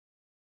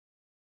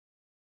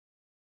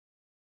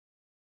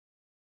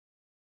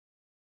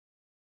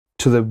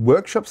To the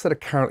workshops that are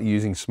currently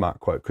using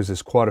Smartquote, because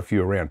there's quite a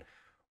few around,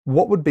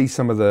 what would be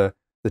some of the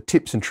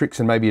tips and tricks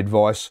and maybe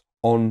advice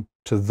on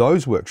to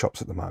those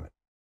workshops at the moment?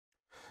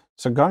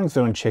 So going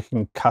through and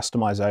checking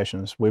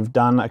customizations, we've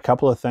done a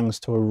couple of things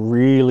to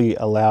really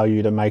allow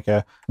you to make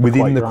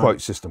within the quote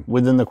system.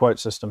 Within the quote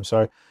system.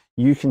 So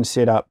you can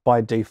set up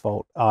by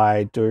default,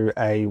 I do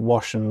a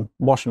wash and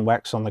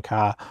wax on the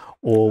car,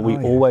 or we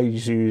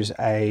always use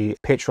a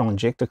petrol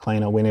injector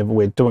cleaner whenever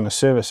we're doing a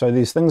service. So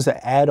there's things that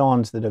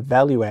add-ons that are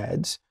value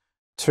adds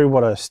to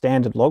what a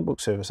standard logbook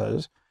service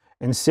is.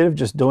 Instead of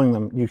just doing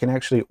them, you can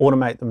actually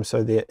automate them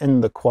so they're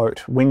in the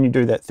quote when you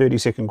do that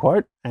 30-second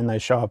quote, and they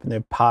show up and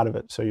they're part of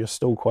it. So you're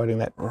still quoting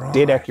that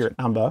dead accurate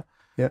number,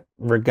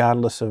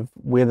 regardless of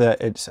whether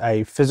it's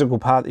a physical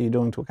part that you're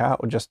doing to a car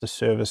or just a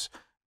service.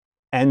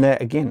 And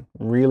that, again,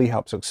 really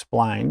helps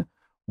explain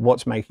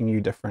what's making you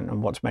different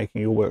and what's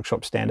making your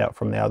workshop stand out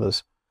from the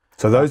others.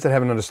 So those that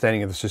have an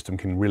understanding of the system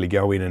can really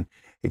go in and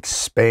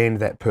expand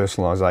that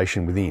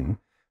personalization within,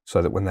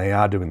 so that when they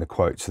are doing the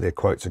quotes, their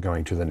quotes are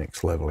going to the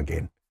next level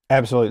again.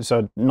 Absolutely.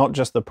 So not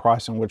just the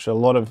pricing, which a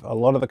lot of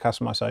the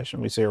customization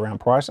we see around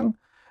pricing,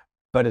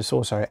 but it's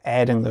also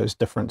adding those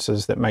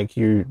differences that make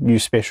you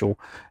special.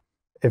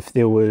 If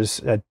there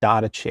was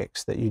data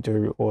checks that you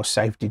do or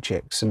safety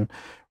checks, and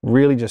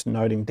really just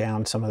noting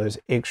down some of those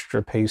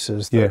extra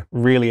pieces that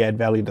really add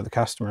value to the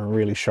customer and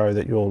really show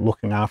that you're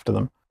looking after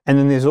them. And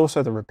then there's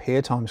also the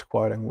repair times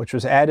quoting, which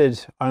was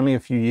added only a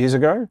few years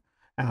ago,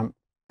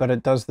 but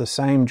it does the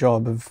same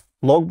job of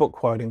logbook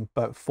quoting,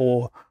 but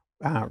for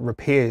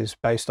repairs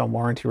based on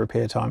warranty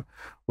repair time.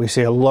 We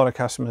see a lot of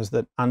customers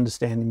that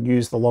understand and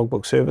use the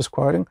logbook service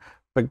quoting,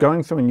 but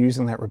going through and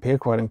using that repair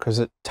quoting, because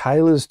it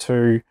tailors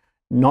to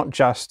not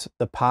just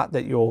the part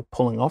that you're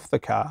pulling off the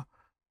car,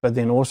 but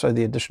then also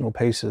the additional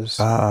pieces.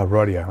 Ah,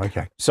 rightio,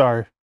 okay.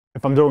 So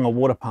if I'm doing a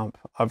water pump,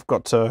 I've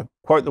got to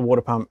quote the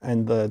water pump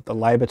and the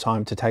labor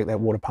time to take that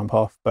water pump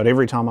off. But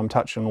every time I'm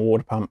touching a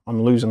water pump,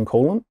 I'm losing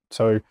coolant.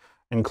 So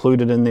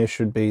included in there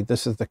should be,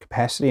 this is the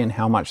capacity and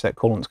how much that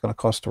coolant's going to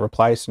cost to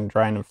replace and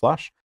drain and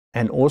flush.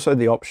 And also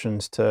the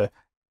options to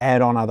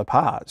add on other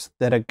parts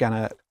that are going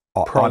to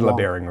idler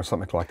bearing or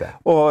something like that.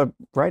 Or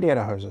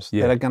radiator hoses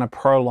that are going to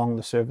prolong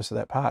the service of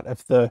that part.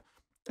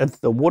 If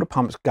the water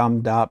pump's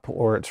gummed up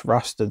or it's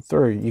rusted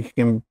through, you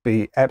can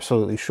be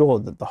absolutely sure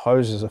that the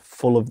hoses are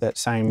full of that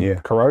same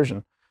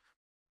corrosion.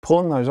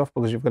 Pulling those off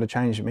because you've got to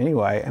change them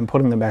anyway and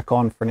putting them back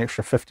on for an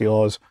extra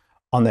 $50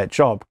 on that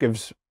job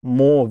gives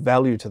more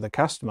value to the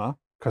customer,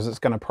 because it's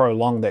going to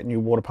prolong that new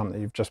water pump that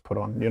you've just put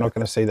on. You're not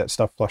going to see that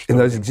stuff flushed. And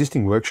those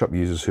existing workshop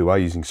users who are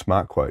using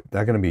Smartquote,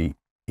 they're going to be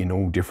in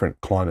all different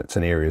climates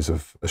and areas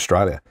of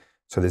Australia.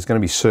 So there's going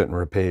to be certain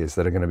repairs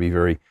that are going to be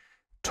very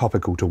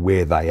topical to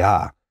where they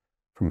are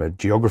from a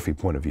geography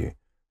point of view.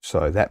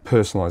 So that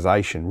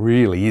personalisation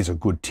really is a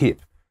good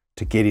tip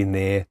to get in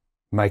there,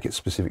 make it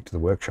specific to the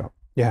workshop.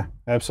 Yeah,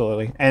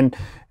 absolutely. And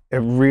it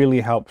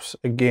really helps,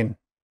 again,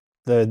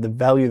 the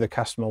value the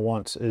customer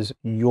wants is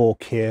your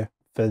care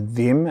for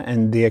them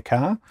and their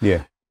car.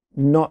 Yeah.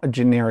 Not a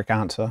generic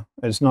answer.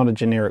 It's not a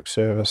generic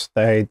service.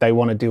 They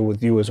want to deal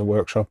with you as a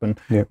workshop, and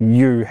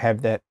you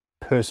have that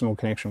personal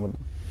connection with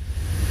them.